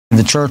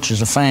The church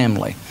is a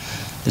family.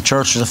 The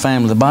church is a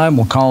family. The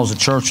Bible calls the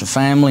church a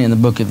family in the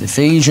book of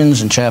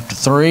Ephesians in chapter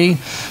 3.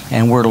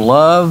 And we're to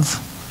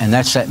love, and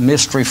that's that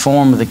mystery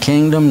form of the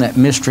kingdom. That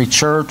mystery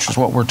church is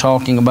what we're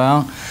talking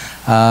about.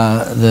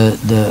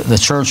 The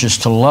church is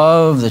to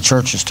love. The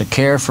church is to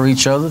care for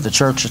each other. The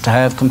church is to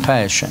have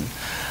compassion.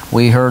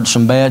 We heard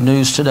some bad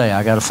news today.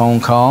 I got a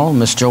phone call.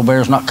 Miss Jo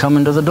Bear's not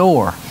coming to the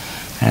door.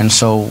 And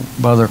so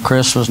Brother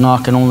Chris was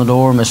knocking on the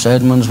door. Miss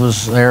Edmonds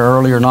was there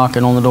earlier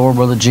knocking on the door.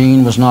 Brother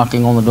Gene was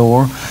knocking on the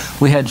door.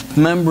 We had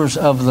members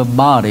of the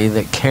body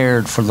that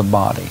cared for the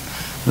body.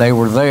 They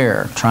were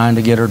there trying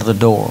to get her to the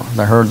door.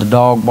 They heard the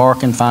dog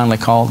barking, finally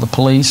called the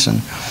police,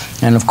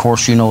 and of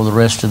course you know the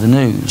rest of the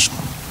news.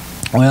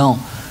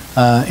 Well,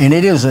 and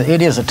it is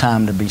a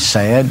time to be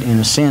sad in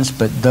a sense,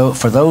 but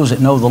for those that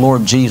know the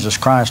Lord Jesus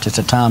Christ, it's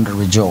a time to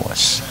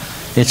rejoice.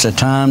 It's a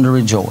time to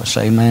rejoice,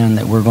 amen,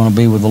 that we're going to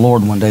be with the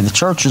Lord one day. The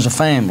church is a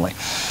family.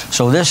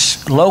 So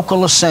this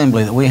local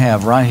assembly that we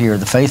have right here,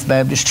 the Faith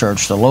Baptist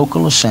Church, the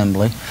local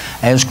assembly,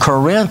 as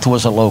Corinth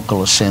was a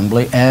local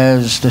assembly,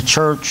 as the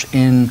church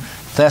in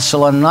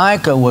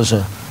Thessalonica was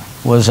a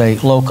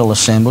local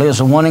assembly, as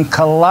the one in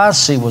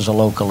Colossae was a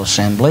local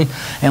assembly.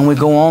 And we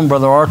go on,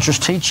 Brother Archer's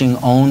teaching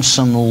on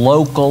some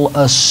local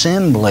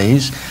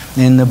assemblies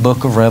in the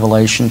book of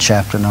Revelation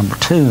chapter number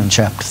 2 and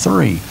chapter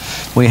 3.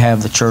 We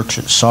have the church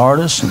at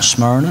Sardis and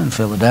Smyrna and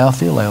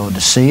Philadelphia,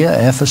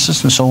 Laodicea,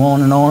 Ephesus, and so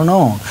on and on and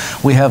on.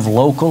 We have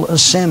local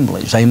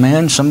assemblies.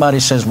 Amen. Somebody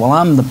says, well,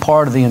 I'm the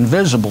part of the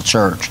invisible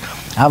church.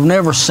 I've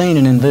never seen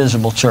an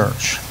invisible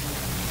church.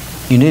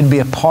 You need to be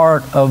a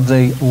part of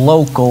the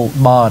local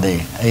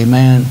body.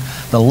 Amen.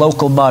 The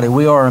local body.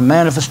 We are a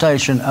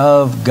manifestation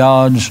of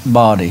God's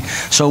body.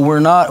 So we're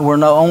not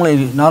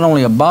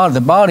only a body,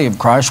 the body of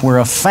Christ, we're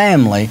a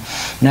family.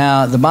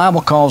 Now, the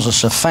Bible calls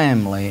us a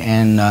family,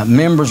 and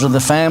members of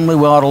the family,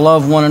 we ought to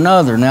love one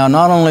another. Now,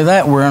 not only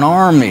that, we're an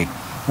army.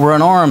 We're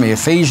an army.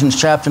 Ephesians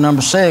chapter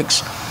number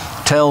 6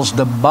 tells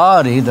the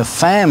body, the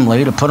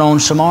family, to put on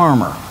some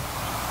armor,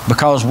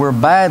 because we're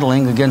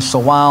battling against the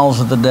wiles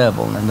of the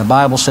devil. And the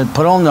Bible said,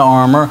 put on the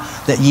armor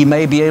that ye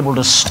may be able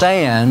to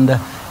stand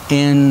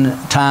in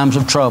times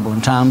of trouble,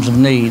 in times of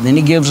need. Then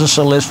he gives us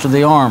a list of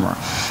the armor.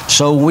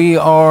 So we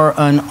are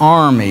an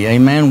army,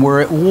 amen.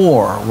 We're at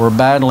war. We're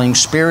battling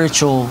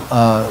spiritual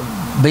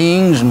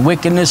beings and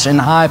wickedness in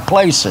high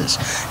places,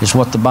 is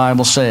what the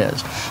Bible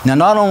says. Now,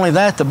 not only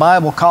that, the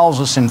Bible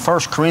calls us in 1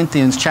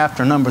 Corinthians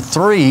chapter number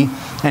 3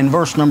 and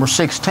verse number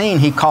 16,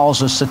 he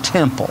calls us a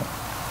temple.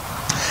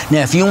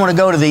 Now, if you want to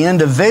go to the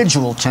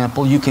individual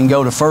temple, you can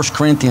go to 1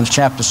 Corinthians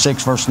chapter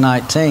 6, verse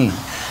 19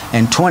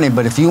 and 20.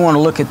 But if you want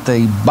to look at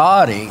the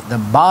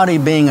body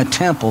being a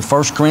temple,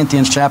 1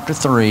 Corinthians chapter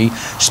 3,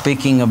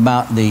 speaking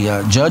about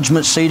the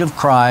judgment seat of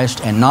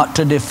Christ and not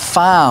to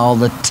defile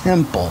the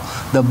temple,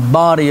 the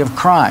body of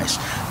Christ.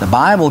 The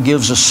Bible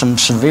gives us some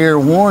severe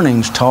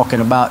warnings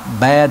talking about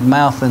bad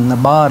mouthing the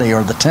body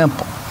or the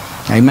temple.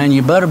 Amen.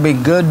 You better be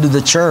good to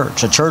the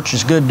church. The church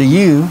is good to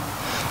you.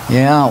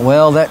 Yeah,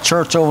 well, that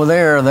church over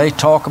there, they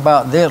talk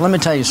about this. Let me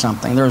tell you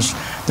something.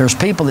 There's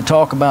people that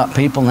talk about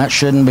people, and that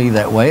shouldn't be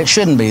that way. It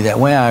shouldn't be that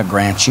way, I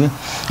grant you.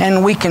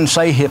 And we can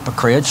say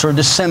hypocrites or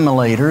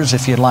dissimulators,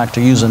 if you'd like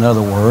to use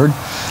another word.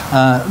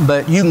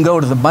 But you can go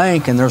to the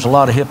bank, and there's a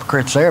lot of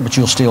hypocrites there, but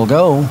you'll still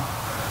go.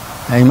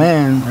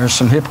 Amen. There's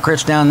some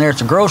hypocrites down there at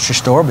the grocery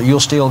store, but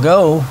you'll still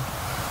go.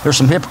 There's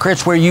some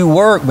hypocrites where you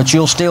work, but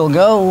you'll still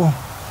go.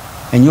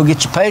 And you'll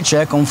get your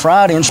paycheck on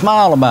Friday and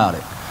smile about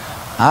it.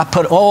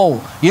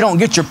 You don't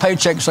get your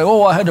paycheck and say,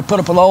 oh, I had to put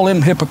up with all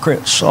them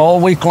hypocrites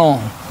all week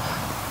long.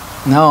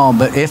 No,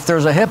 but if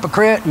there's a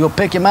hypocrite, you'll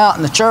pick him out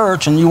in the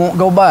church and you won't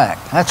go back.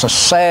 That's a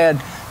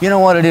sad, you know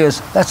what it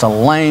is? That's a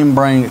lame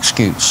brain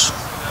excuse.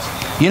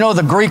 You know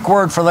the Greek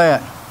word for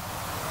that?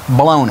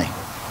 Baloney.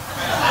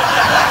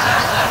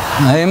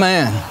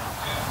 Amen.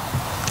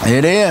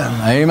 It is.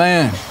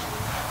 Amen.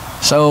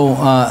 So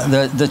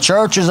the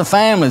church is a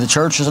family, the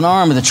church is an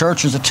army, the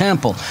church is a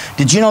temple.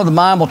 Did you know the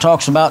Bible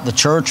talks about the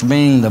church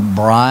being the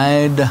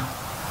bride?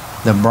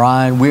 The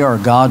bride, we are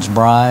God's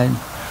bride.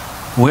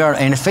 We are,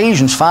 and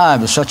Ephesians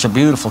 5 is such a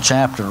beautiful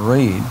chapter to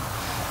read.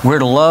 We're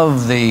to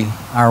love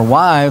our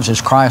wives as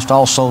Christ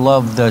also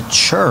loved the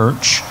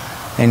church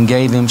and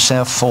gave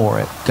himself for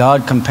it.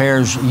 God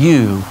compares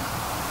you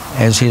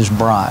as his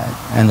bride,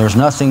 and there's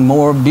nothing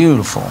more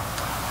beautiful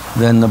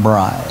than the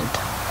bride.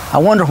 I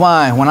wonder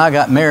why, when I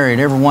got married,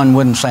 everyone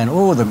wasn't saying,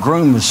 oh, the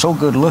groom is so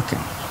good looking.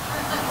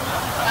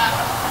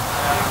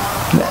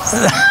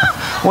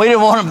 We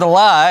didn't want him to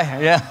lie,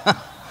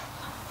 yeah.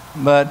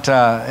 But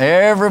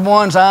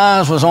everyone's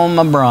eyes was on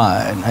my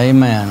bride.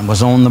 Amen.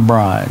 Was on the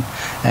bride.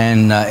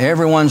 And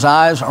everyone's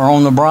eyes are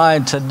on the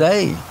bride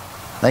today.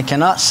 They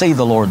cannot see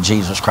the Lord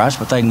Jesus Christ,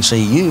 but they can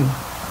see you.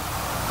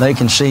 They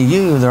can see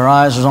you. Their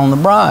eyes is on the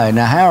bride.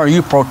 Now, how are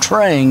you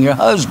portraying your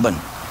husband?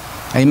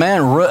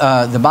 Amen.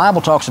 The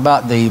Bible talks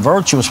about the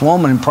virtuous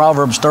woman in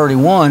Proverbs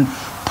 31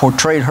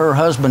 portrayed her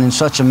husband in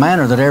such a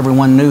manner that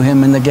everyone knew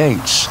him in the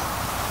gates.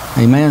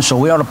 Amen. So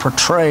we ought to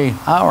portray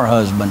our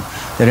husband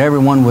that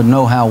everyone would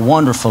know how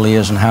wonderful He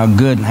is and how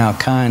good and how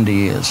kind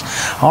He is.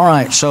 All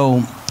right,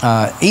 so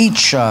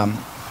each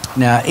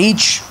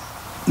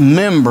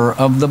member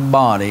of the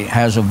body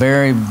has a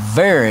very,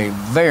 very,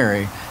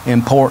 very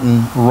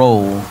important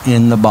role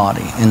in the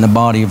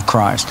body of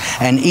Christ.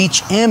 And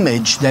each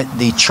image that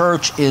the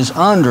church is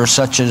under,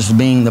 such as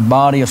being the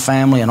body, a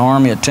family, an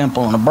army, a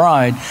temple, and a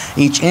bride,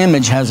 each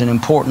image has an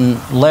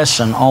important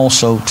lesson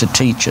also to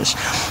teach us.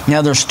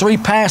 Now there's 3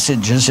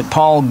 passages that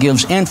Paul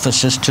gives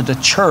emphasis to the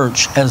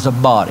church as a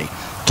body.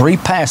 3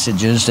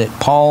 passages that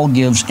Paul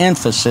gives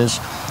emphasis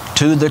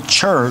to the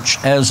church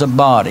as a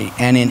body.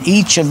 And in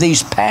each of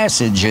these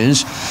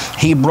passages,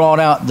 he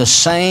brought out the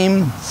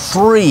same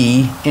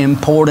 3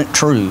 important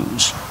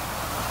truths.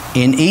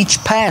 In each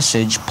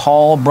passage,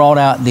 Paul brought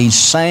out these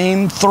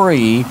same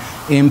 3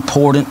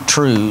 important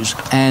truths.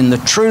 And the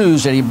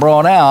truths that he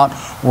brought out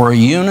were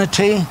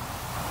unity,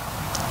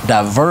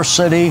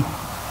 diversity,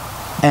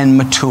 and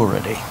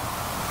maturity.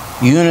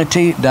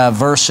 Unity,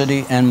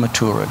 diversity, and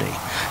maturity.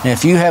 Now,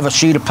 if you have a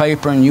sheet of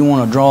paper and you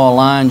want to draw a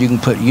line, you can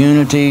put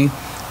unity,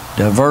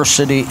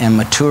 diversity, and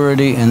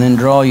maturity, and then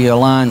draw you a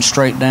line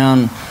straight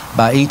down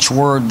by each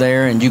word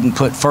there, and you can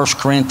put 1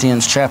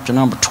 Corinthians chapter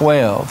number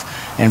 12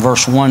 and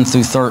verse 1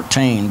 through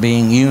 13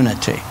 being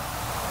unity.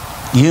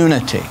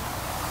 Unity.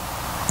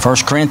 1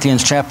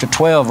 Corinthians chapter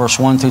 12 verse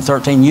 1 through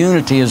 13.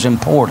 Unity is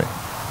important.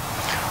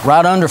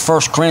 Right under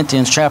 1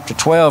 Corinthians chapter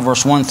 12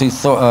 verse 1 through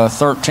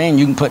 13,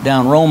 you can put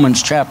down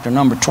Romans chapter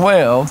number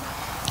 12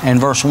 and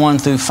verse 1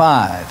 through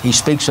 5. He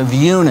speaks of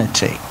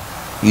unity.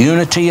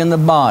 Unity in the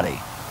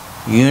body.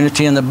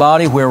 Unity in the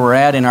body, where we're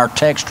at in our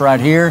text right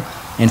here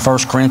in 1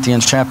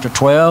 Corinthians chapter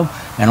 12,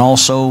 and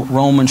also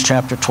Romans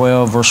chapter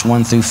 12 verse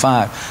 1 through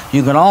 5.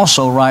 You can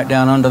also write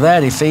down under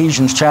that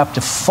Ephesians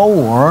chapter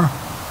 4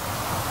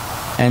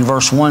 and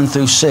verse 1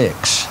 through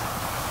 6.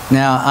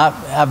 Now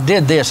I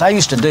did this. I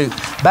used to do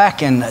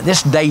back in,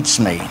 this dates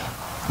me,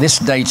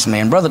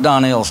 and Brother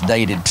Donnell's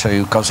dated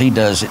too, because he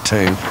does it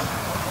too.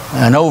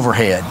 An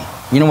overhead.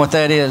 You know what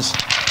that is?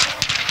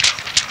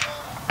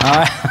 All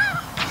right.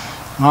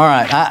 All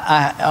right,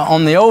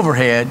 on the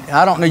overhead,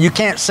 I don't know, you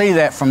can't see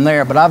that from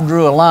there, but I've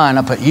drew a line.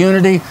 I put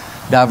unity,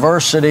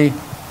 diversity,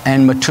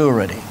 and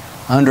maturity.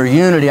 Under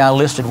unity, I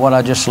listed what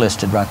I just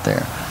listed right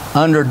there.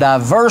 Under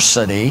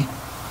diversity,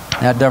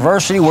 now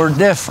diversity, we're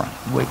different.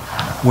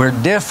 We're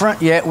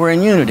different, yet we're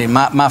in unity.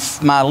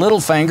 My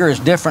little finger is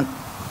different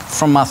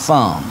from my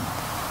thumb.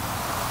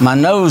 My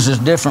nose is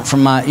different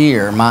from my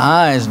ear. My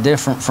eye is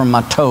different from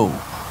my toe.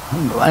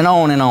 And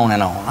on and on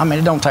and on. I mean,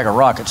 it don't take a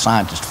rocket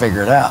scientist to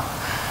figure it out.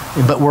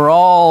 But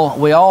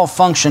we all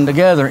function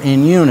together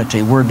in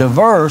unity. We're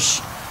diverse,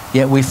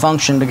 yet we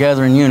function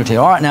together in unity.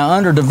 All right, now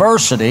under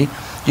diversity,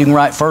 you can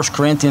write 1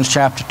 Corinthians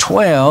chapter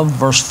 12,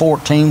 verse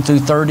 14 through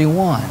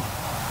 31.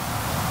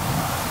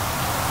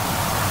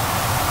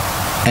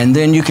 And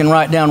then you can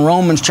write down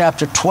Romans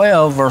chapter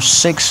 12, verse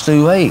 6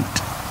 through 8.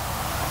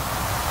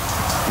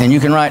 And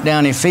you can write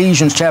down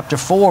Ephesians chapter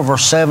 4,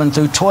 verse 7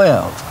 through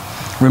 12.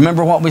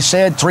 Remember what we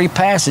said, 3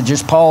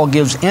 passages, Paul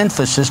gives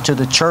emphasis to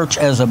the church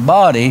as a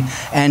body,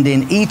 and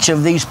in each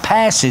of these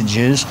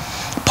passages,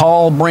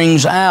 Paul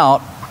brings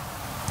out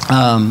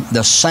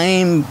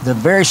the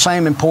very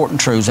same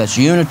important truths. That's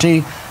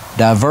unity,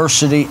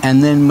 diversity,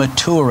 and then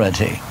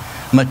maturity.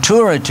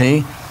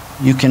 Maturity,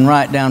 you can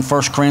write down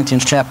 1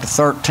 Corinthians chapter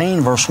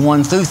 13, verse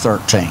 1 through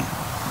 13.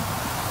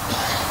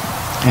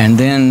 And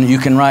then you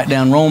can write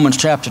down Romans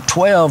chapter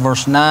 12,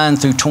 verse 9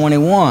 through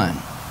 21.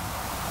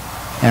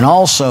 And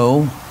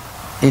also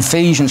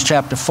Ephesians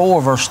chapter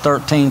 4, verse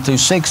 13 through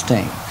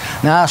 16.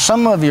 Now,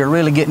 some of you are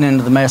really getting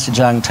into the message,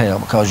 I can tell,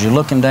 because you're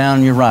looking down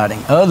and you're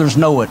writing. Others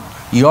know it.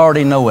 You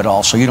already know it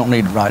all, so you don't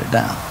need to write it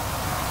down.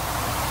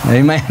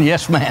 Amen?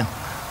 Yes, ma'am.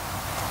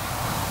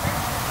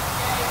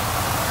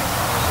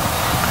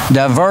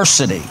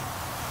 Diversity.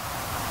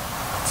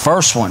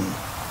 First one.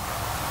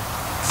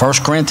 1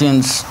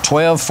 Corinthians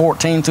 12,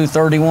 14 through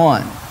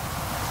 31.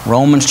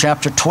 Romans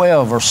chapter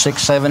 12, verse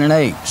 6, 7, and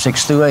 8.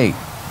 6 through 8.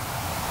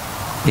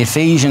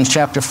 Ephesians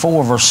chapter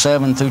 4, verse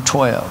 7 through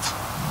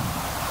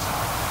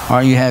 12. All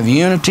right, you have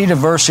unity,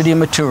 diversity, and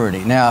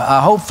maturity.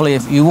 Now, hopefully,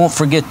 if you won't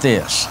forget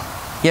this.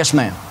 Yes,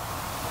 ma'am.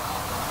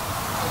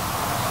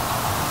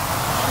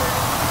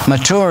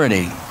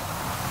 Maturity.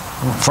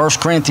 1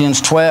 Corinthians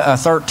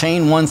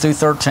 13, 1 through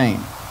 13.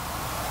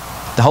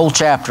 The whole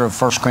chapter of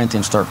 1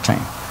 Corinthians 13.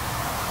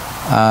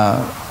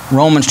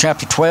 Romans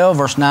chapter 12,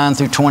 verse 9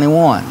 through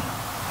 21.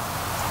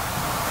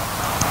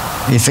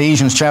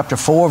 Ephesians chapter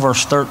 4,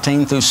 verse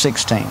 13 through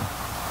 16.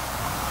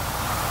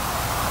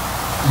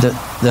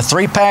 The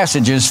 3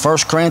 passages, 1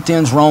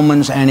 Corinthians,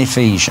 Romans, and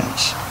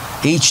Ephesians,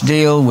 each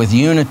deal with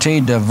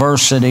unity,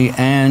 diversity,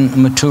 and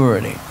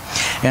maturity.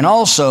 And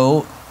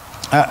also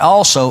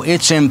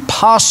it's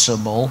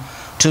impossible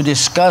to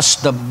discuss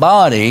the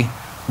body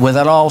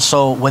without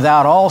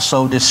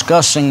also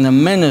discussing the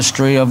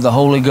ministry of the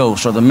Holy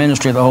Ghost, or the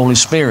ministry of the Holy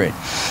Spirit.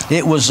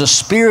 It was the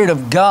Spirit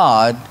of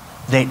God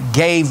that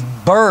gave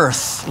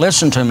birth,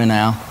 listen to me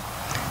now,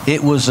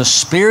 it was the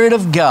Spirit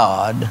of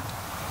God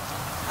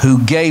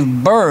who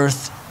gave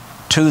birth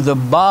to the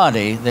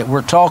body that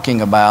we're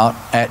talking about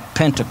at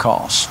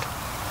Pentecost,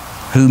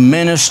 who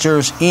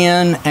ministers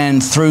in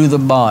and through the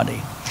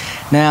body.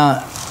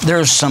 Now,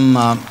 there's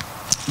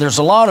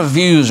a lot of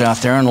views out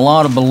there and a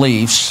lot of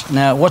beliefs.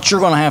 Now, what you're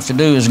going to have to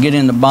do is get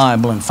in the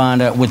Bible and find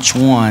out which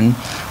one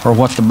or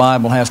what the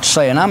Bible has to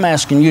say. And I'm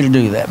asking you to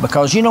do that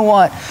because you know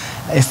what?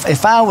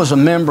 If I was a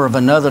member of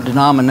another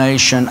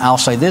denomination, I'll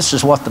say this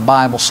is what the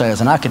Bible says,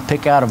 and I could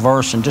pick out a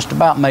verse and just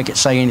about make it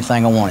say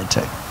anything I wanted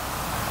to.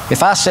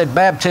 If I said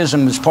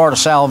baptism is part of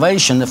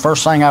salvation, the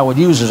first thing I would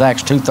use is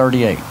Acts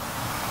 2:38.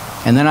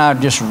 And then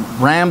I'd just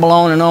ramble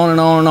on and on and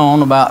on and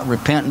on about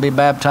repent and be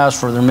baptized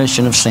for the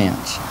remission of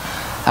sins.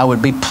 I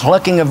would be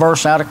plucking a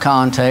verse out of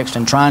context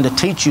and trying to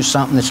teach you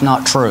something that's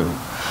not true.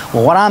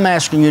 Well, what I'm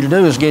asking you to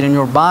do is get in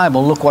your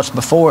Bible, look what's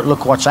before it,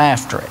 look what's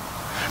after it.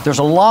 There's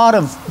a lot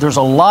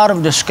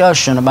of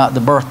discussion about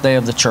the birthday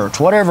of the church.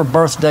 Whatever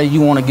birthday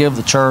you want to give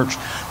the church,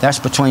 that's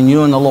between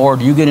you and the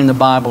Lord. You get in the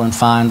Bible and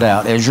find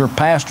out. As your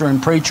pastor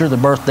and preacher, the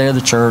birthday of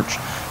the church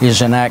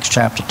is in Acts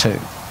chapter 2.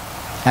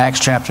 Acts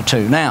chapter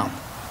 2. Now,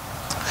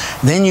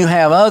 then you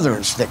have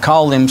others that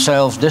call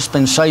themselves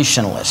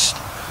dispensationalists.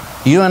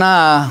 You and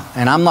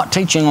I'm not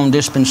teaching on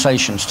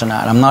dispensations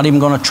tonight. I'm not even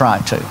going to try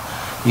to.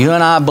 You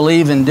and I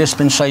believe in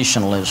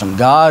dispensationalism.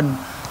 God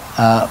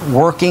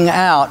working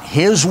out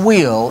His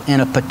will in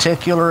a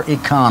particular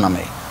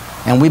economy.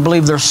 And we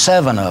believe there's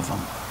 7 of them.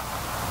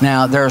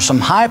 Now, there are some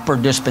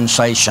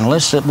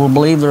hyper-dispensationalists that will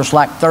believe there's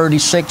like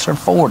 36 or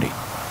 40.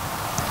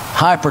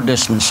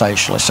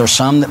 Hyper-dispensationalists. There's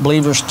some that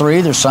believe there's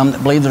 3. There's some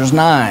that believe there's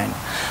 9.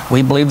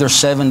 We believe there's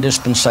 7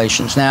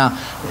 dispensations. Now,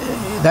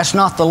 that's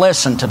not the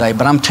lesson today,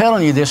 but I'm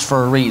telling you this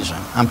for a reason.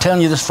 I'm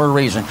telling you this for a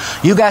reason.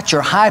 You got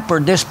your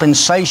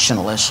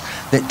hyper-dispensationalist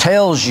that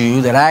tells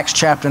you that Acts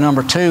chapter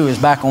number 2 is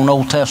back on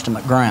Old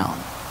Testament ground.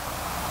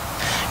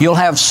 You'll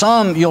have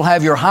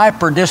your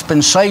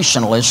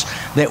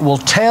hyper-dispensationalists that will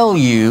tell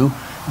you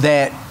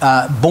that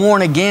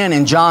born again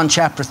in John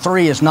chapter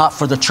 3 is not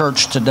for the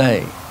church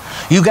today.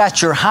 You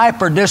got your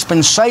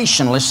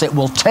hyper-dispensationalists that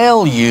will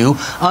tell you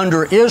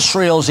under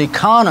Israel's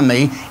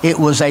economy it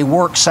was a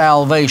work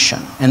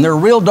salvation. And they're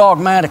real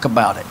dogmatic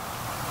about it.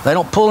 They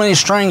don't pull any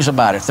strings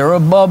about it. They're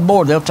above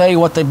board. They'll tell you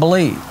what they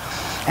believe.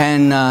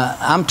 And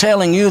I'm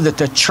telling you that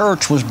the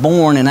church was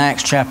born in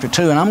Acts chapter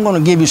 2. And I'm going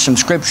to give you some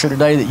scripture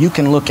today that you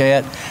can look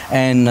at,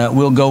 and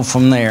we'll go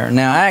from there.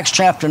 Now, Acts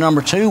chapter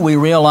number 2, we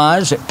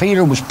realize that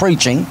Peter was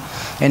preaching,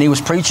 and he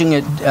was preaching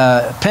at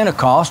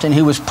Pentecost, and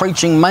he was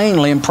preaching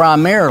mainly and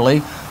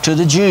primarily to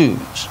the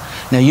Jews.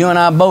 Now, you and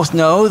I both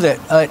know that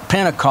at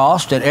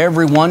Pentecost that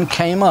everyone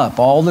came up.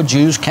 All the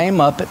Jews came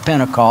up at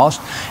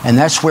Pentecost, and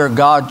that's where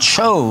God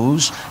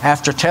chose,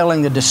 after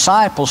telling the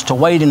disciples to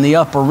wait in the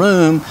upper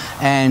room,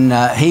 and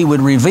He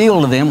would reveal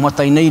to them what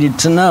they needed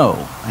to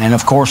know. And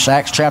of course,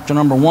 Acts chapter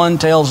number 1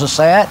 tells us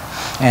that,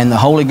 and the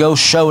Holy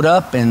Ghost showed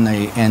up in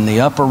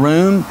the upper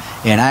room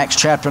in Acts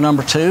chapter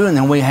number 2, and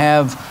then we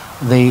have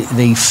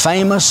the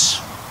famous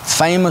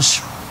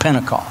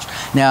Pentecost.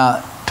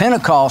 Now,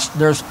 Pentecost,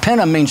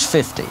 Penta means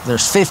 50.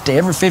 There's 50,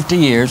 every 50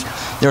 years,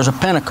 there's a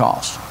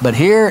Pentecost. But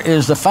here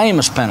is the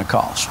famous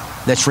Pentecost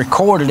that's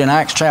recorded in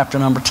Acts chapter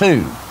number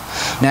 2.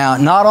 Now,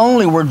 not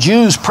only were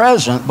Jews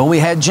present, but we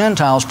had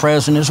Gentiles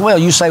present as well.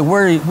 You say,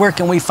 where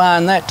can we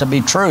find that to be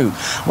true?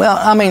 Well,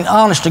 I mean,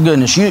 honest to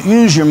goodness,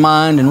 use your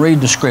mind and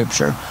read the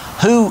scripture.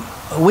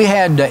 We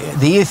had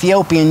the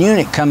Ethiopian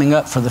eunuch coming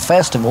up for the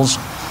festivals,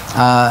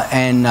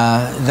 and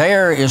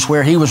there is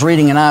where he was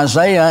reading in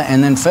Isaiah,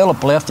 and then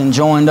Philip left and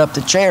joined up the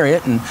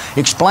chariot and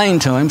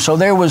explained to him. So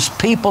there was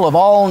people of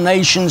all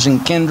nations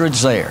and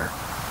kindreds there.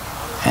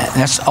 And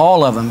that's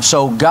all of them.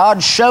 So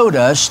God showed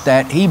us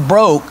that He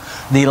broke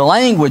the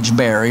language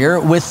barrier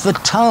with the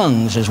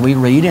tongues, as we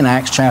read in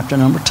Acts chapter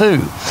number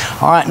 2.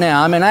 All right,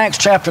 now I'm in Acts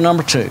chapter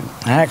number 2.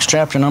 Acts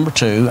chapter number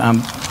 2.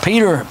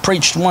 Peter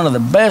preached one of the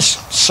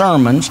best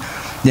sermons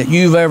that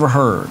you've ever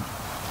heard.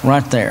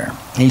 Right there.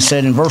 He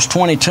said in verse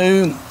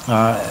 22,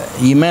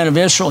 ye men of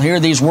Israel, hear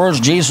these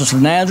words, Jesus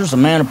of Nazareth, a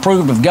man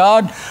approved of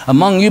God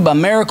among you by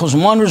miracles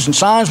and wonders and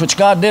signs which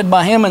God did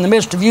by Him in the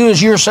midst of you,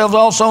 as you yourselves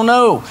also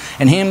know.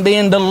 And Him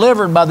being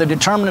delivered by the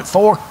determinate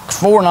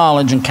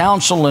foreknowledge and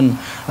counsel and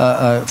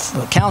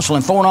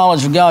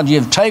foreknowledge of God, ye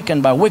have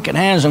taken by wicked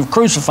hands and have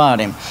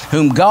crucified Him,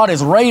 whom God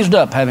hath raised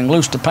up, having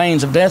loosed the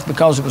pains of death,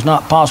 because it was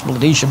not possible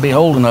that He should be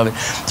holden of it.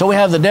 So we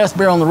have the death,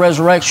 burial, and the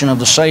resurrection of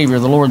the Savior,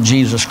 the Lord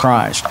Jesus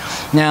Christ.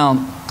 Now,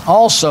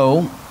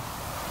 also,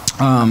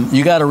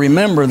 you got to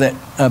remember that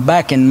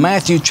back in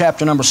Matthew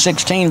chapter number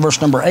 16, verse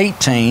number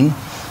 18,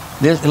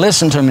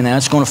 listen to me now,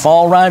 it's going to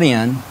fall right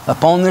in.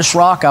 Upon this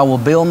rock I will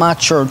build my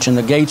church, and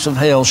the gates of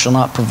hell shall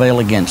not prevail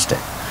against it.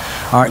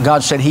 All right,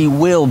 God said He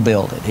will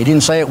build it. He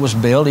didn't say it was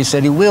built. He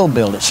said He will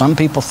build it. Some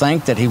people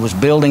think that He was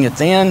building it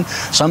then.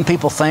 Some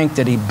people think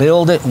that He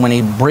built it when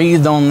He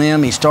breathed on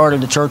them. He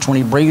started the church when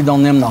He breathed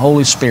on them the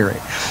Holy Spirit.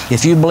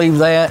 If you believe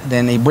that,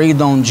 then He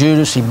breathed on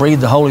Judas. He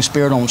breathed the Holy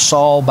Spirit on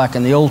Saul back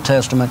in the Old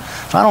Testament.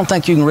 So I don't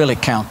think you can really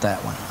count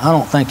that one. I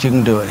don't think you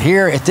can do it.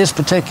 Here at this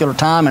particular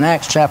time in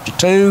Acts chapter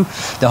 2,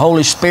 the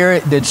Holy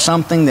Spirit did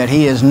something that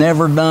He has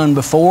never done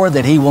before,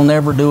 that He will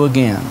never do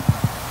again.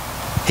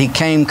 He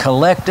came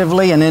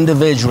collectively and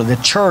individually.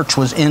 The church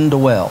was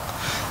indwelt.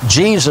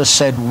 Jesus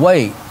said,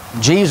 wait.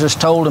 Jesus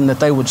told them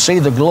that they would see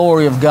the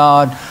glory of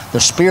God. The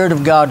Spirit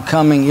of God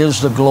coming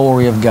is the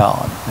glory of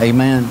God.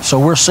 Amen. So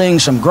we're seeing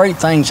some great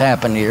things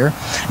happen here.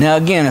 Now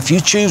again, if you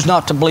choose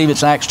not to believe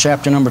it's Acts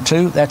chapter number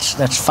 2,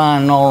 that's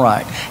fine and all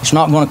right. It's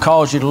not going to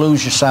cause you to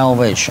lose your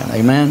salvation.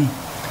 Amen.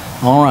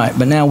 All right.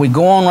 But now we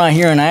go on right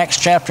here in Acts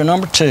chapter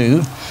number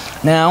 2.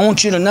 Now I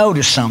want you to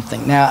notice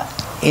something. Now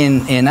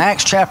in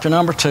Acts chapter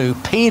number 2,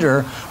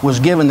 Peter was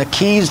given the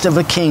keys to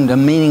the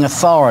kingdom, meaning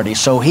authority.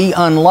 So he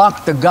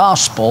unlocked the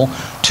gospel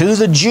to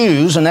the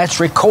Jews, and that's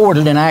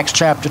recorded in Acts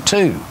chapter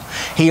 2.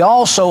 He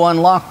also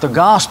unlocked the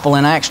gospel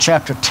in Acts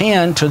chapter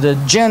 10 to the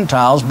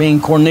Gentiles, being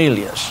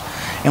Cornelius.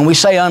 And we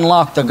say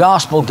unlocked the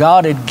gospel.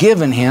 God had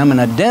given him and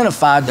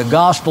identified the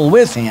gospel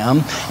with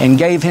him and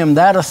gave him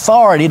that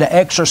authority to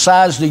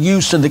exercise the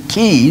use of the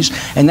keys,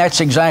 and that's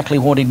exactly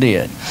what he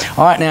did.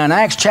 All right, now in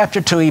Acts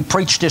chapter 2, he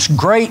preached this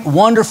great,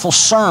 wonderful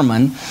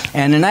sermon,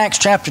 and in Acts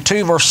chapter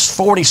 2, verse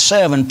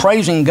 47,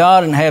 praising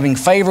God and having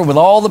favor with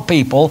all the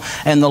people,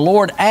 and the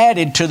Lord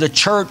added to the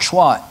church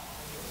what?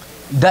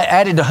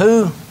 Added to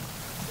who?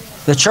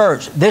 The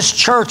church. This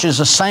church is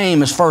the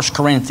same as 1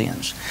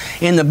 Corinthians.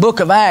 In the book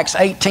of Acts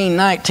 18,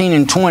 19,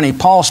 and 20,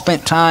 Paul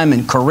spent time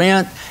in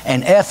Corinth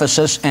and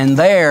Ephesus, and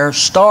there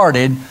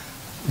started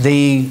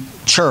the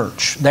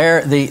church.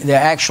 They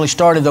actually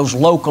started those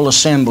local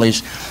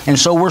assemblies. And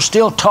so we're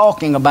still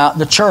talking about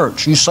the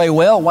church. You say,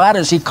 well, why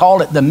does he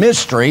call it the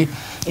mystery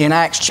in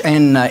Acts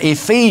and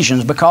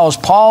Ephesians? Because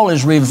Paul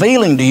is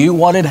revealing to you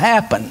what had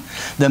happened.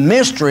 The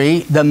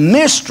mystery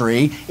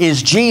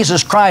is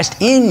Jesus Christ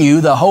in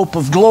you, the hope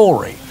of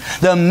glory.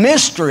 The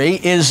mystery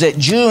is that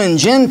Jew and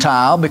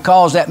Gentile,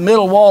 because that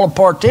middle wall of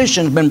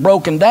partition has been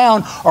broken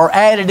down, are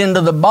added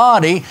into the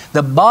body.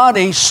 The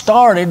body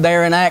started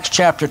there in Acts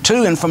chapter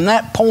 2, and from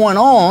that point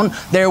on,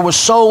 there was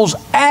souls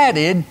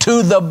added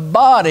to the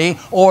body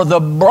or the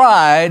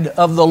bride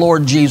of the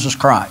Lord Jesus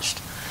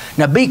Christ.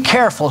 Now be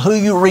careful who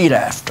you read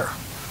after.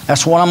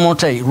 That's what I'm going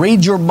to tell you.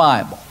 Read your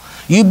Bible.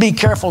 You be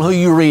careful who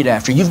you read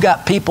after. You've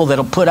got people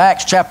that'll put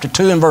Acts chapter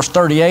 2 and verse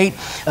 38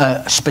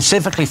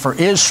 specifically for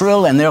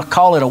Israel, and they'll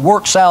call it a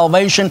work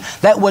salvation.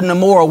 That wasn't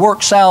more a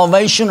work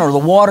salvation or the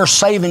water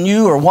saving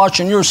you or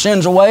washing your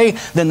sins away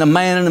than the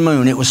man in the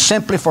moon. It was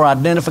simply for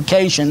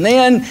identification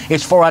then.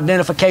 It's for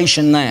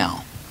identification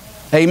now.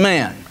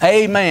 Amen.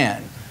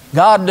 Amen.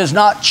 God does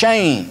not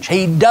change.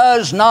 He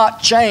does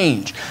not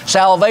change.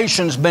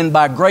 Salvation's been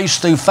by grace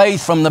through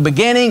faith from the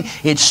beginning.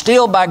 It's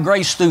still by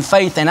grace through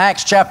faith in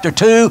Acts chapter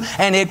 2,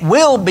 and it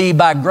will be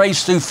by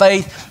grace through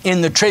faith in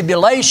the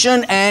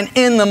tribulation and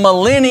in the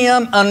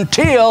millennium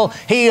until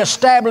He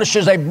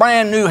establishes a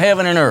brand new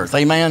heaven and earth.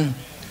 Amen?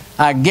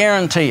 I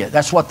guarantee it.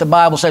 That's what the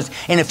Bible says.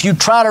 And if you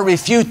try to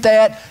refute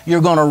that,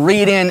 you're going to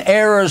read in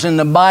errors in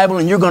the Bible,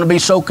 and you're going to be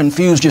so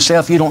confused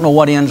yourself you don't know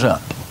what ends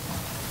up.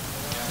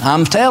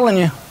 I'm telling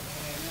you.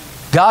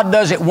 God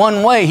does it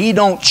one way. He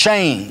don't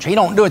change. He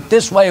don't do it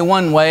this way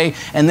one way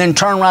and then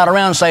turn right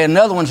around and say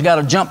another one's got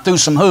to jump through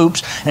some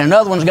hoops, and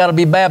another one's got to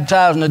be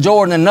baptized in the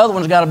Jordan, and another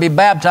one's got to be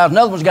baptized,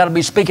 another one's got to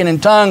be speaking in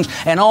tongues,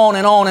 and on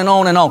and on and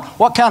on and on.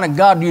 What kind of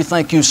God do you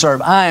think you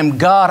serve? I am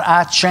God,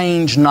 I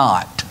change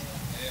not.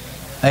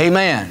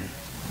 Amen.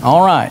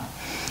 All right.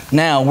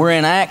 Now we're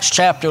in Acts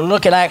chapter,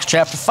 look at Acts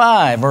chapter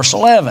 5, verse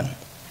 11.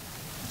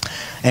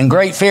 And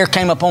great fear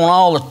came upon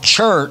all the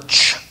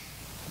church,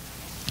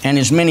 and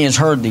as many as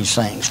heard these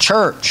things.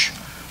 Church.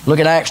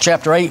 Look at Acts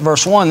chapter 8,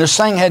 verse 1. This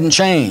thing hadn't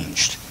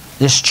changed.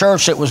 This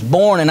church that was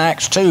born in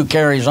Acts 2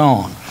 carries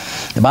on.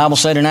 The Bible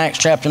said in Acts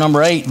chapter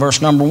number 8,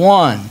 verse number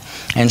 1,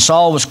 and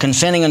Saul was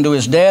consenting unto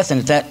his death, and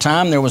at that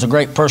time there was a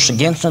great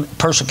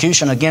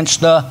persecution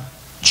against the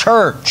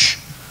church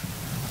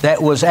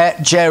that was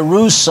at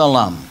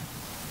Jerusalem.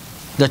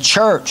 The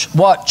church.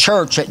 What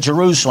church at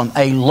Jerusalem?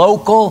 A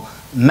local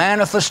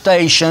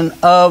manifestation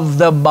of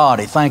the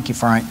body. Thank you,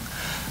 Frank.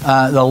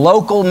 The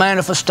local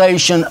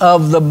manifestation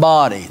of the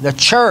body. The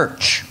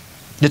church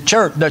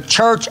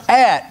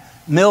at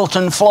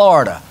Milton,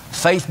 Florida,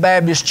 Faith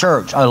Baptist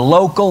Church, a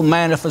local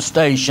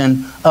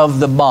manifestation of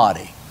the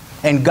body.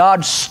 And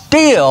God's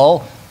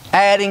still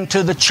adding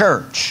to the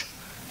church.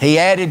 He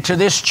added to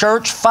this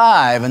church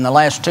 5 in the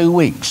last 2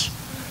 weeks.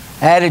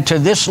 Added to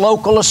this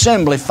local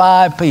assembly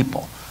 5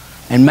 people.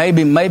 And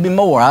maybe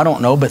more, I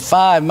don't know, but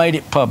 5 made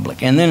it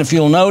public. And then if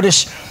you'll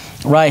notice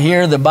right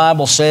here, the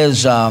Bible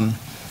says,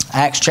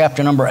 Acts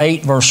chapter number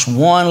 8, verse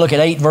 1. Look at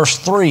 8, verse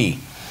 3.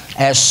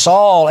 As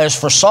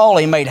for Saul,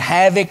 he made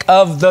havoc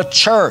of the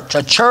church.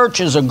 A church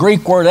is a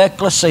Greek word,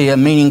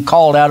 ekklesia, meaning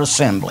called out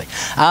assembly.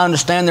 I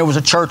understand there was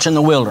a church in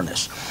the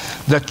wilderness.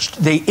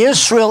 The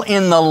Israel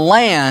in the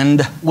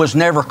land was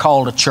never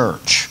called a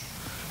church.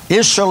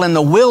 Israel in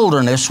the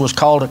wilderness was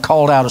called a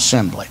called out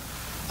assembly.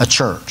 A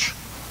church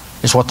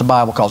is what the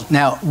Bible calls it.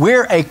 Now,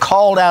 we're a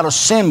called out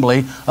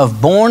assembly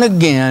of born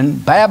again,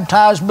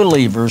 baptized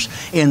believers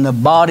in the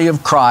body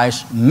of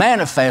Christ,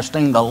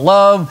 manifesting the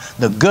love,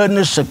 the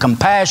goodness, the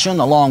compassion,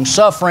 the long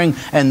suffering,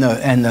 and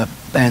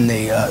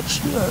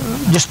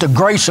just the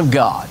grace of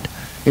God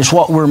is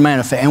what we're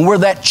manifesting. And we're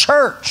that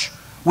church.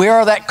 We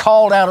are that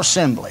called out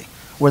assembly.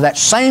 We're that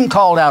same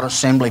called out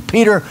assembly.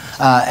 Peter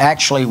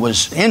actually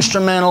was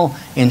instrumental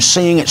in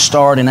seeing it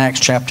start in Acts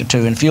chapter 2.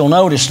 And if you'll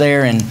notice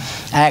there in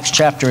Acts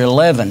chapter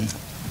 11,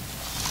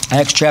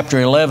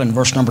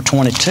 verse number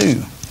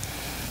 22.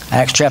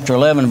 Acts chapter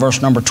 11,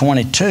 verse number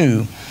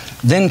 22.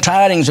 Then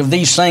tidings of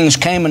these things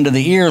came into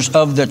the ears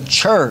of the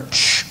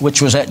church,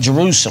 which was at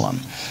Jerusalem.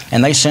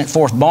 And they sent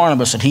forth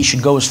Barnabas that he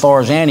should go as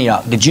far as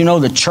Antioch. Did you know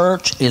the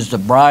church is the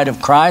bride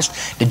of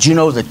Christ? Did you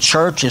know the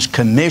church is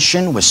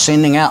commissioned with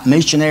sending out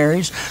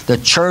missionaries? The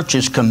church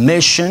is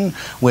commissioned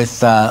with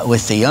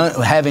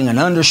having an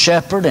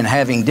under-shepherd and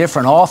having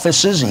different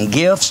offices and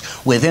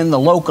gifts within the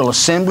local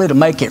assembly to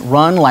make it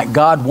run like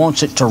God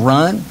wants it to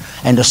run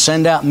and to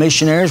send out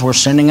missionaries. We're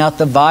sending out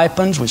the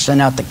Vipans. We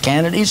send out the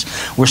Kennedys.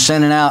 We're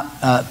sending out,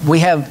 we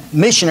have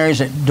missionaries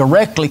that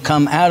directly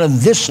come out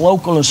of this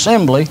local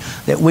assembly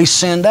that we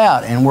send out.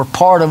 And we're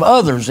part of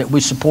others that we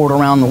support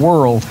around the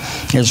world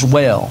as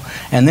well.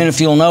 And then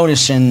if you'll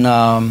notice in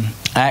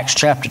Acts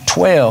chapter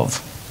 12,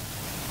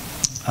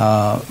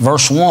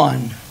 verse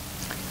 1.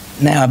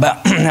 Now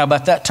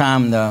about that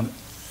time,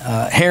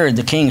 Herod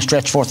the king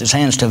stretched forth his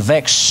hands to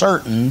vex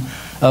certain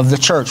of the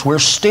church. We're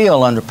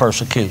still under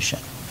persecution.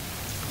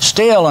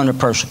 Still under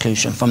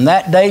persecution. From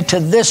that day to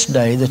this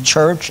day, the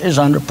church is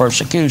under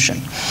persecution.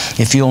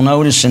 If you'll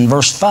notice in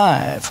verse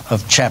 5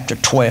 of chapter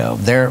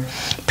 12,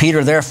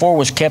 Peter therefore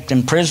was kept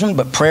in prison,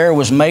 but prayer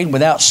was made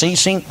without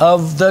ceasing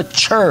of the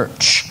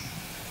church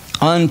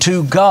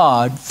unto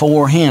God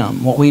for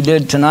him. What we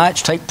did tonight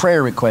is take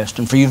prayer requests.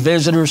 And for you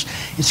visitors,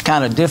 it's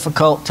kind of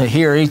difficult to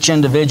hear each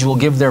individual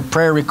give their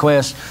prayer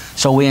request.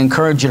 So we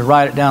encourage you to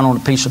write it down on a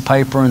piece of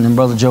paper, and then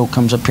Brother Joe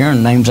comes up here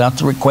and names out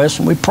the request,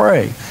 and we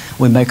pray.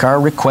 We make our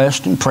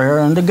request and prayer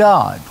unto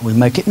God. We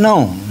make it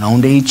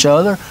known to each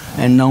other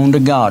and known to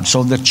God.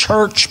 So the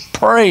church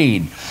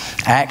prayed.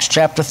 Acts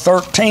chapter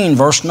 13,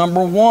 verse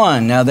number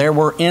 1. Now there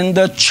were in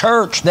the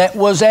church that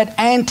was at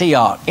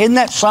Antioch. Isn't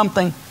that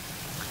something?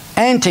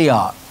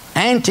 Antioch.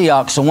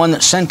 Antioch's the one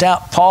that sent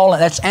out Paul.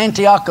 That's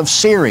Antioch of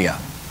Syria.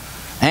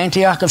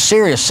 Antioch of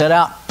Syria sent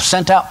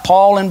out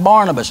Paul and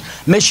Barnabas,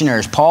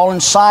 missionaries, Paul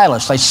and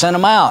Silas. They sent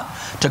them out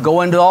to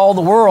go into all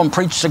the world and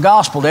preach the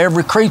gospel to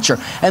every creature.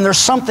 And there's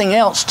something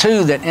else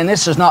too that, and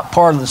this is not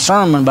part of the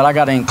sermon, but I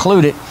got to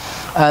include it.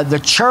 The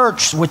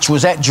church which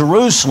was at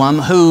Jerusalem,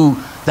 who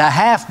the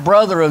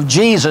half-brother of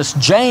Jesus,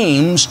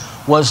 James,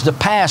 was the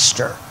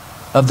pastor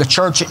of the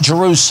church at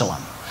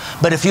Jerusalem.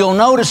 But if you'll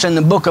notice in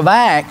the book of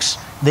Acts,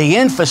 the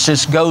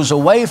emphasis goes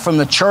away from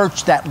the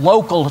church, that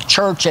local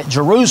church at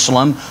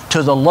Jerusalem,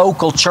 to the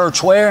local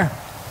church where?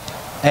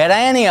 At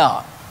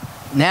Antioch.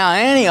 Now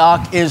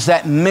Antioch is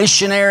that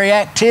missionary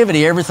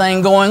activity,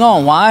 everything going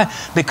on. Why?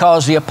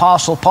 Because the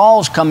Apostle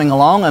Paul's coming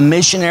along, a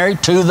missionary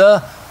to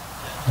the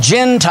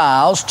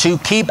Gentiles, to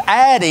keep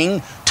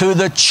adding to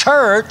the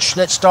church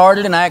that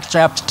started in Acts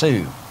chapter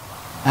 2.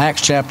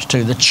 Acts chapter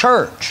 2, the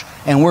church.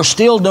 And we're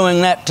still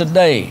doing that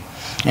today.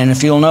 And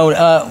if you'll note,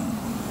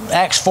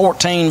 Acts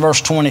 14,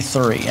 verse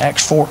 23.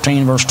 Acts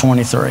 14, verse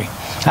 23.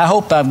 I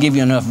hope I've given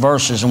you enough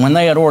verses. And when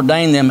they had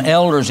ordained them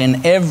elders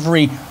in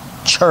every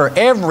church.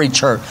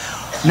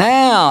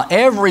 Now,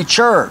 every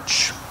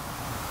church.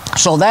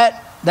 So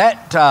that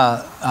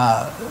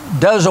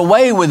does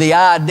away with the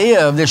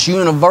idea of this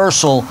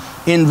universal,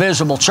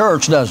 invisible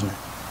church, doesn't it?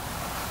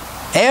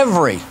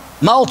 Every,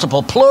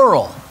 multiple,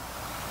 plural.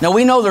 Now,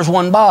 we know there's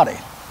one body.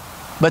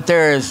 But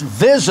there is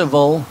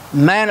visible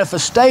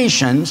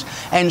manifestations,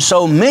 and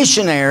so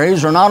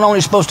missionaries are not only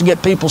supposed to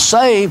get people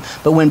saved,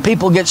 but when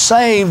people get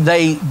saved,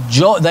 they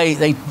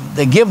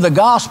give the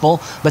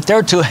gospel, but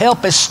they're to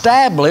help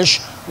establish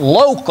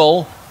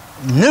local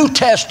New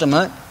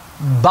Testament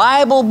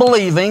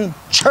Bible-believing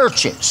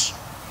churches.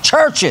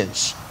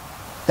 Churches.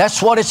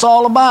 That's what it's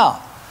all about.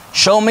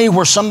 Show me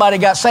where somebody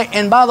got saved.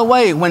 And by the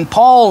way, when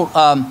Paul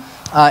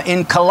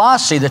in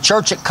Colossae, the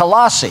church at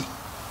Colossae,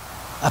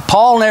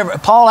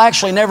 Paul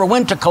actually never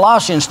went to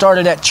Colossae and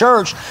started that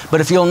church,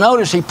 but if you'll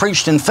notice, he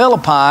preached in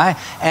Philippi,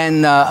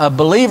 and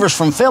believers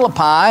from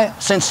Philippi,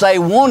 since they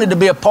wanted to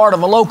be a part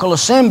of a local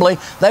assembly,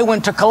 they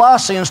went to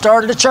Colossae and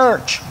started a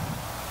church.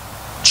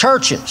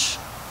 Churches.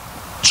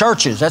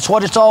 Churches. That's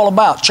what it's all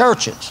about.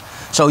 Churches.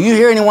 So you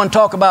hear anyone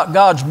talk about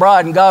God's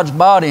bride and God's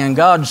body and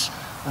God's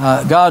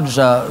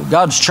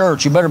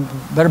church, you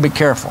better be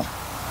careful.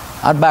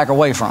 I'd back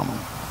away from them.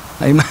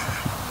 Amen.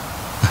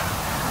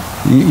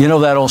 You know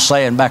that old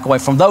saying, back away.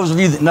 From those of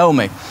you that know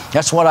me,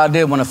 that's what I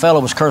did when a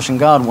fellow was cursing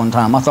God one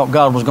time. I thought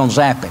God was going to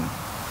zap him.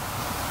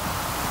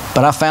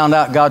 But I found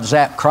out God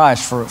zapped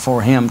Christ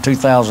for him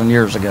 2,000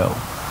 years ago.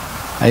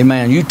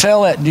 Amen. You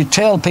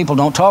tell people,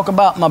 don't talk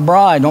about my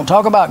bride. Don't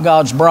talk about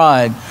God's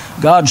bride.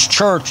 God's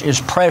church is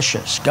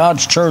precious.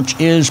 God's church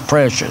is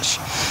precious.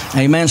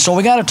 Amen. So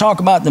we got to talk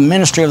about the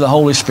ministry of the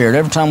Holy Spirit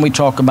every time we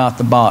talk about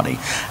the body.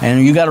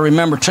 And you got to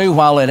remember too,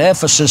 while at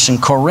Ephesus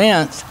and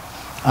Corinth,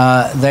 in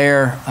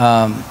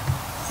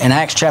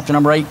Acts chapter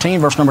number 18,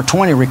 verse number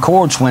 20,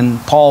 records when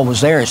Paul was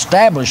there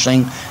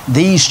establishing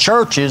these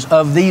churches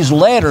of these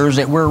letters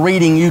that we're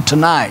reading you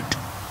tonight.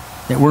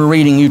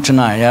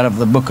 Out of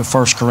the book of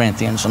 1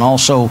 Corinthians and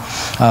also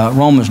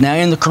Romans. Now,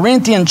 in the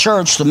Corinthian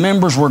church, the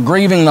members were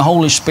grieving the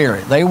Holy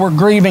Spirit. They were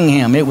grieving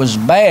Him. It was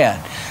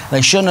bad.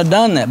 They shouldn't have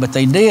done that, but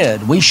they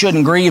did. We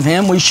shouldn't grieve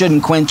Him. We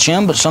shouldn't quench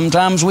Him, but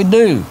sometimes we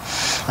do.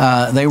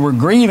 They were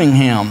grieving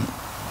Him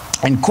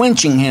and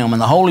quenching Him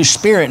and the Holy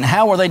Spirit. And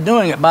how were they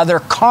doing it? By their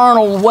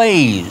carnal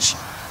ways.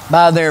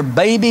 By their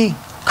baby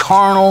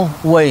carnal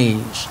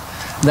ways.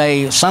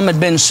 Some had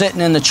been sitting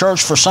in the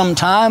church for some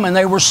time and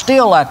they were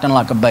still acting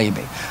like a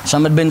baby.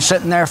 Some had been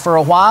sitting there for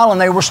a while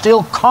and they were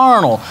still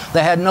carnal.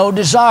 They had no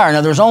desire.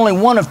 Now there's only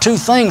one of two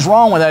things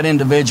wrong with that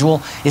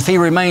individual if he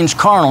remains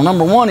carnal.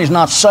 Number one, he's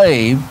not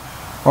saved.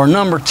 Or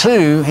number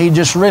two, he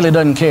just really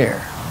doesn't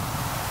care.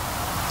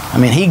 I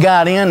mean, he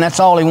got in, that's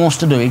all he wants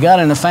to do. He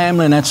got in the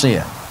family and that's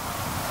it.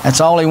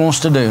 That's all he wants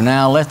to do.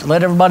 Now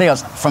let everybody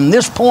else. From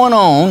this point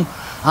on,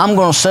 I'm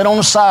going to sit on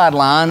the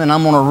sideline and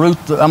I'm going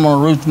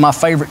to root my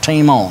favorite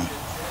team on.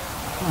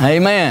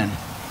 Amen.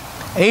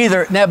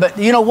 But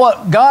you know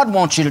what God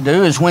wants you to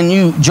do is when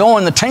you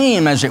join the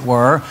team, as it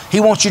were, He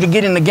wants you to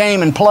get in the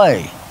game and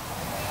play.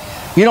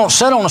 You don't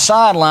sit on the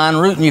sideline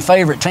rooting your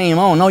favorite team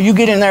on. No, you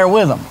get in there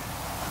with them.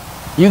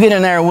 You get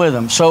in there with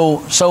them.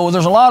 So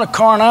there's a lot of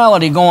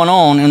carnality going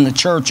on in the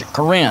church at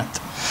Corinth.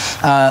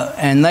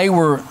 And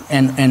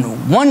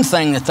one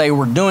thing that they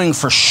were doing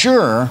for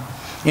sure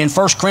in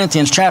 1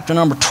 Corinthians chapter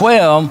number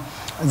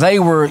 12, they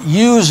were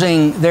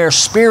using their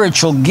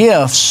spiritual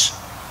gifts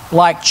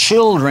like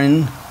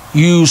children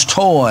use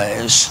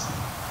toys.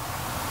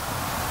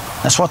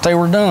 That's what they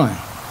were doing.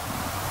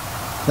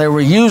 They were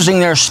using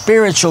their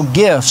spiritual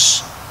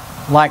gifts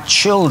like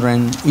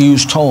children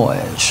use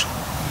toys.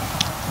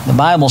 The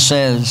Bible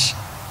says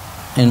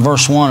in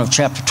verse 1 of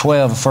chapter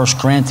 12 of 1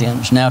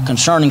 Corinthians, "Now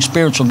concerning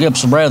spiritual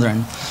gifts,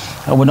 brethren,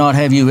 I would not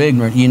have you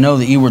ignorant. You know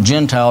that you were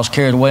Gentiles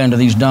carried away unto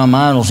these dumb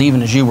idols,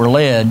 even as you were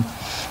led.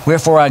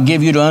 Wherefore I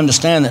give you to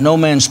understand that no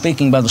man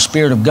speaking by the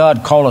Spirit of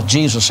God calleth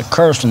Jesus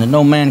accursed, and that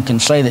no man can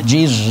say that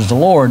Jesus is the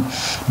Lord,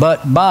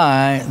 but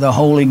by the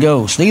Holy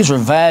Ghost." These are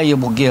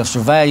valuable gifts, or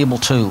valuable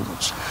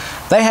tools.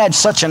 They had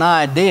such an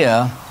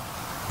idea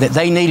that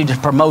they needed to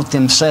promote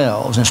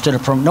themselves instead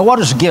of promote. Now, what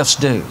does gifts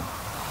do?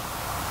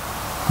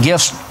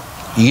 Gifts,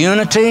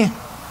 unity,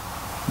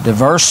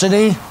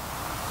 diversity,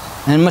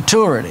 and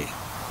maturity.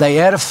 They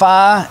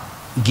edify.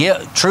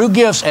 True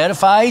gifts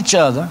edify each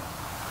other.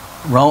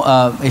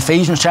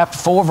 Ephesians chapter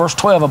 4, verse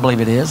 12, I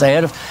believe it is.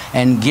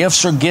 And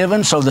gifts are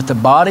given so that the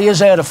body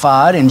is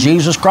edified and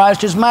Jesus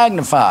Christ is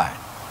magnified.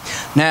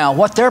 Now,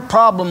 what their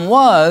problem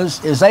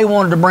was is they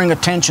wanted to bring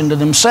attention to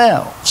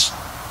themselves.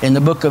 In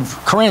the book of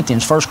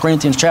Corinthians, 1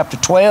 Corinthians chapter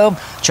 12,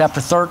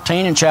 chapter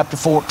 13, and chapter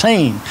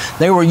 14.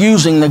 They were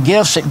using the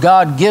gifts that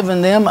God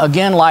given them,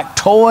 again, like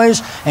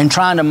toys, and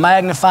trying to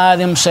magnify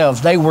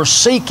themselves. They were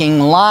seeking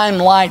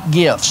limelight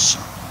gifts.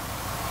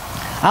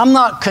 I'm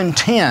not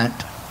content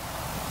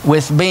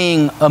with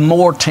being a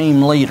more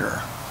team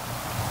leader.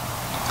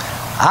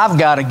 I've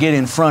got to get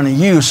in front of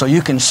you so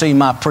you can see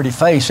my pretty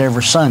face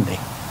every Sunday.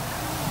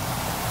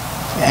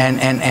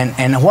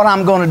 And what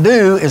I'm going to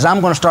do is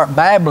I'm going to start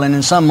babbling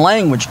in some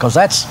language, because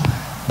that's,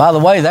 by the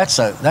way,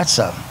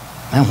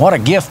 man, what a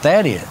gift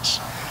that is.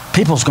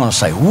 People's going to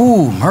say,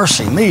 "Ooh,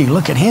 mercy me,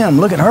 look at him,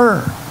 look at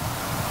her."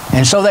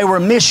 And so they were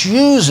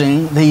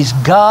misusing these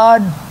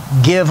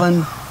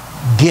God-given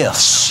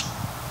gifts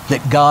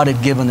that God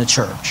had given the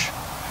church.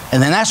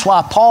 And then that's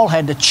why Paul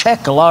had to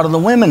check a lot of the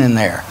women in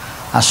there.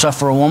 "I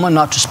suffer a woman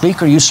not to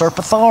speak or usurp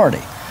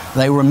authority."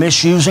 They were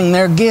misusing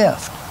their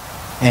gift.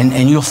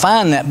 And you'll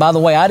find that, by the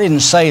way, I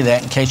didn't say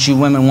that in case you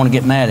women want to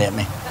get mad at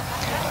me.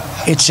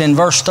 It's in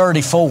verse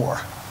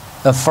 34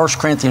 of 1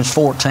 Corinthians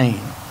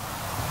 14.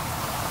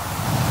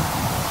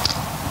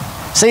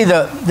 See,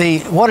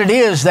 what it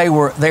is, they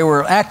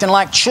were acting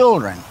like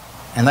children,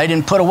 and they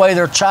didn't put away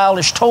their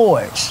childish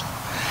toys.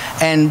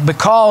 And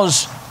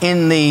because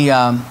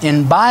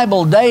in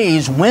Bible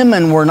days,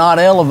 women were not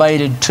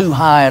elevated too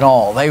high at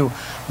all.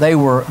 They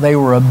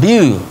were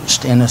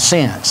abused in a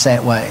sense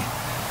that way.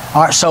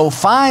 All right, so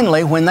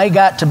finally, when they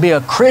got to be a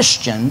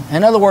Christian,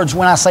 in other words,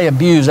 when I say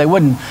abuse, they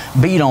wouldn't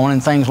beat on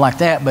and things like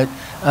that, but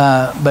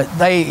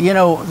they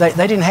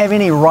didn't have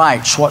any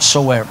rights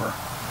whatsoever,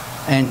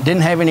 and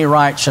didn't have any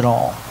rights at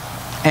all.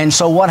 And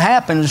so what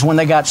happened is when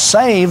they got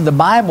saved, the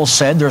Bible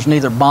said there's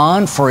neither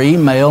bond, free,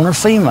 male, nor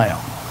female.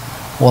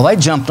 Well, they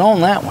jumped on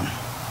that one.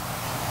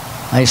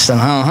 They said,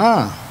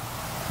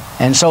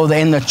 And so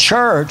in the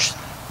church,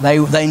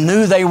 they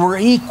knew they were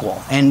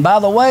equal. And by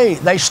the way,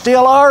 they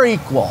still are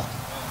equal.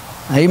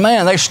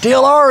 Amen. They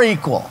still are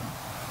equal.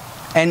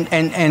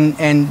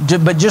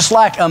 But just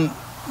like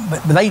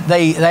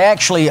they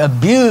actually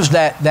abused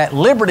that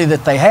liberty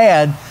that they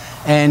had,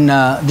 and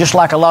just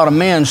like a lot of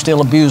men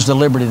still abuse the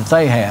liberty that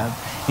they have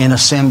in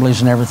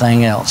assemblies and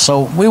everything else.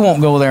 So we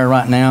won't go there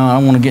right now. I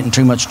don't want to get in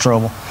too much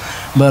trouble.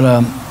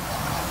 But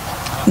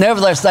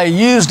nevertheless, they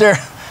used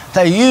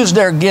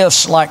their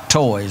gifts like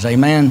toys.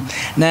 Amen.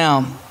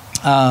 Now,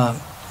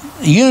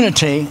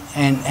 unity,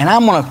 and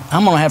I'm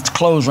gonna have to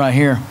close right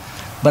here,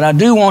 but I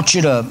do want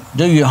you to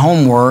do your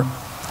homework.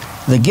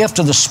 The gift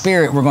of the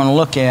Spirit, we're going to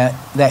look at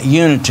that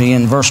unity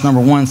in verse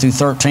number 1 through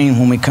 13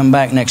 when we come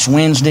back next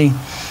Wednesday.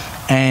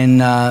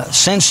 And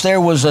since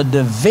there was a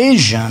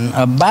division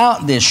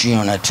about this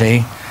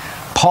unity,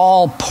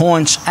 Paul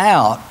points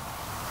out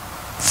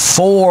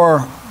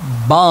 4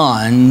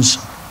 bonds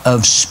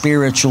of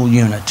spiritual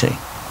unity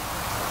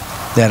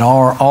that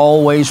are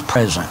always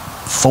present.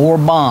 4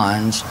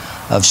 bonds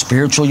of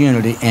spiritual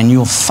unity, and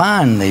you'll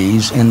find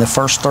these in the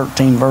first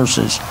 13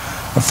 verses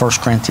of 1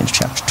 Corinthians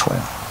chapter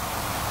 12.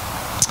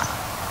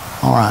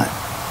 All right,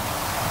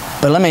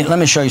 but let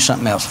me show you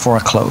something else before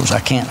I close.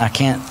 I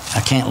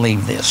can't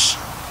leave this.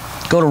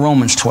 Go to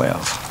Romans 12.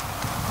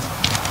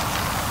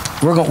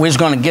 We're just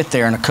going to get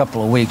there in a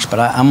couple of weeks, but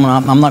I'm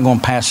not going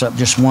to pass up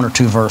just 1 or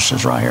 2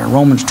 verses right here.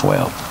 Romans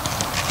 12.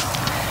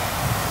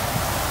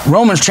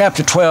 Romans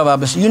chapter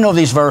 12. You know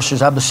these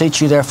verses. I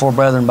beseech you, therefore,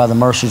 brethren, by the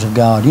mercies of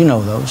God. You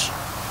know those.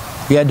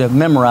 You had to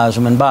memorize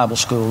them in Bible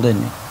school,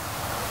 didn't you?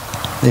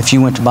 If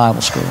you went to Bible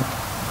school.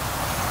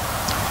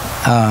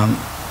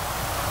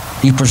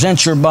 You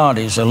present your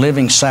bodies a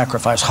living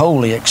sacrifice,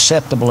 holy,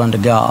 acceptable unto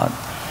God,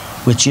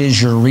 which is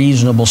your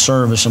reasonable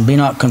service. And be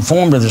not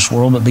conformed to this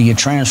world, but be ye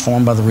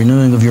transformed by the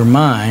renewing of your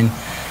mind,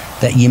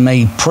 that ye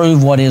may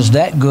prove what is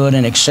that good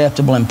and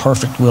acceptable and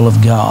perfect will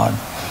of God.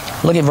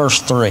 Look at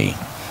verse 3.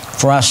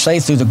 For I say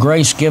through the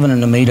grace given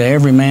unto me to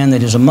every man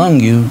that is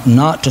among you,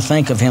 not to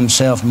think of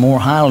himself more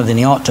highly than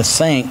he ought to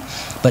think,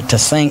 but to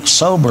think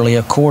soberly,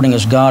 according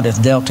as God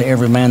hath dealt to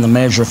every man the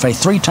measure of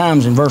faith. 3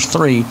 times in verse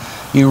 3,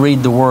 you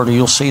read the word, or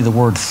you'll see the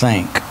word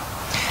think.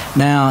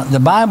 Now,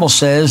 the Bible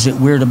says that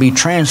we're to be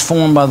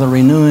transformed by the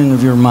renewing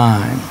of your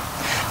mind.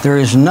 There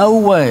is no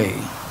way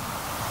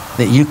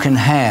that you can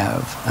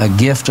have a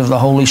gift of the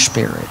Holy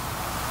Spirit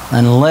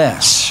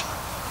unless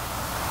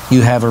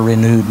you have a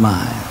renewed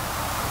mind.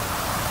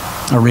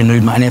 A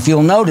renewed mind. And if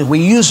you'll notice,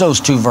 we use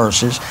those 2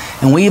 verses,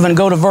 and we even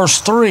go to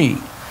verse 3,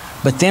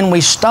 but then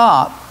we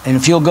stop, and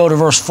if you'll go to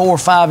verse 4,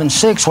 5, and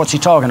 6, what's he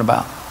talking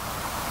about?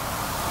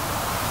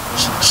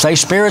 Say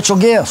spiritual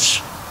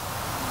gifts.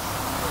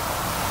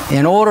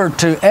 In order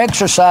to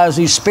exercise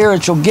these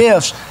spiritual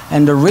gifts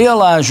and to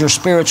realize your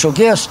spiritual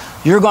gifts,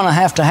 you're going to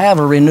have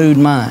a renewed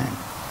mind.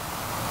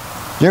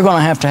 You're going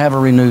to have a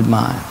renewed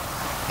mind.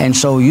 And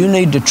so you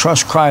need to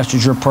trust Christ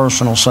as your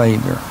personal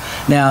Savior.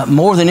 Now,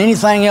 more than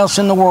anything else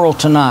in the world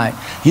tonight,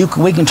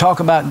 we can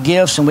talk about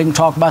gifts, and we can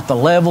talk about the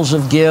levels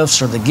of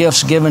gifts or the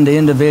gifts given to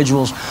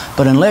individuals,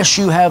 but unless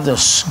you have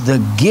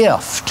the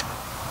gift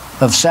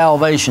of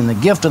salvation, the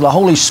gift of the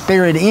Holy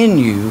Spirit in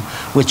you,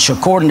 which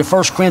according to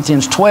 1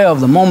 Corinthians 12,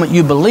 the moment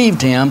you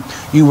believed Him,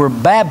 you were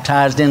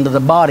baptized into the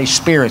body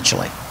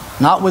spiritually.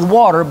 Not with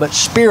water, but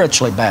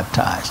spiritually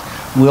baptized.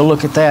 We'll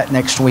look at that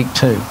next week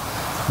too.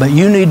 But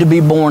you need to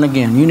be born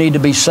again. You need to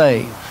be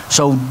saved.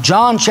 So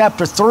John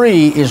chapter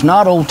 3 is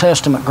not Old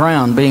Testament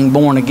ground, being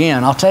born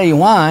again. I'll tell you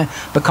why.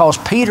 Because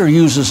Peter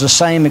uses the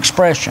same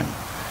expression.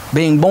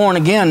 Being born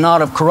again,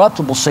 not of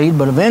corruptible seed,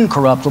 but of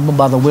incorruptible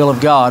by the will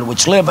of God,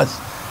 which liveth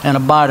and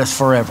abideth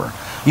forever.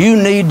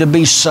 You need to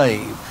be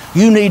saved.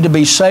 You need to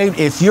be saved.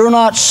 If you're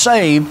not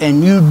saved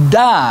and you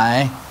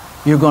die,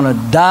 you're going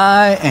to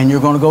die and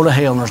you're going to go to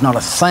hell. And there's not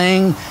a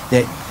thing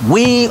that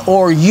we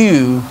or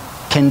you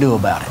can do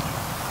about it.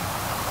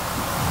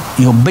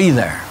 You'll be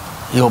there.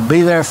 You'll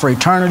be there for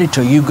eternity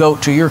till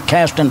you're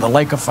cast into the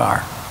lake of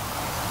fire.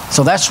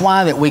 So that's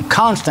why that we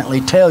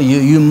constantly tell you,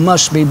 you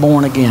must be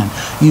born again.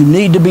 You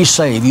need to be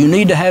saved. You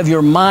need to have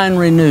your mind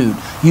renewed.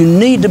 You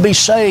need to be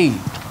saved.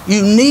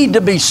 You need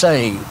to be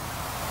saved.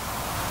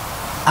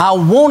 I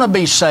want to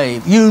be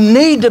saved. You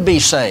need to be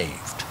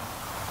saved.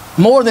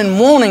 More than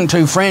wanting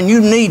to, friend, you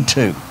need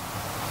to.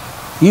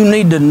 You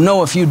need to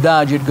know if you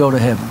died, you'd go to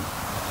heaven.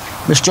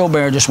 Miss Jo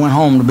Bear just went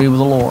home to be with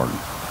the Lord.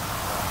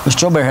 Miss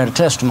Jo Bear had a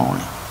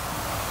testimony.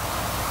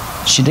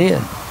 She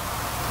did.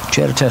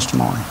 She had a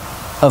testimony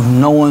of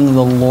knowing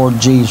the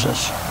Lord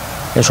Jesus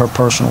as her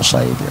personal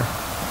Savior.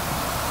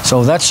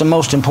 So that's the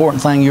most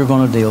important thing you're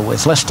going to deal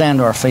with. Let's stand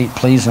to our feet,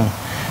 please, and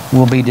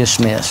we'll be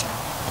dismissed.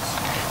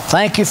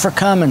 Thank you for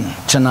coming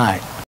tonight.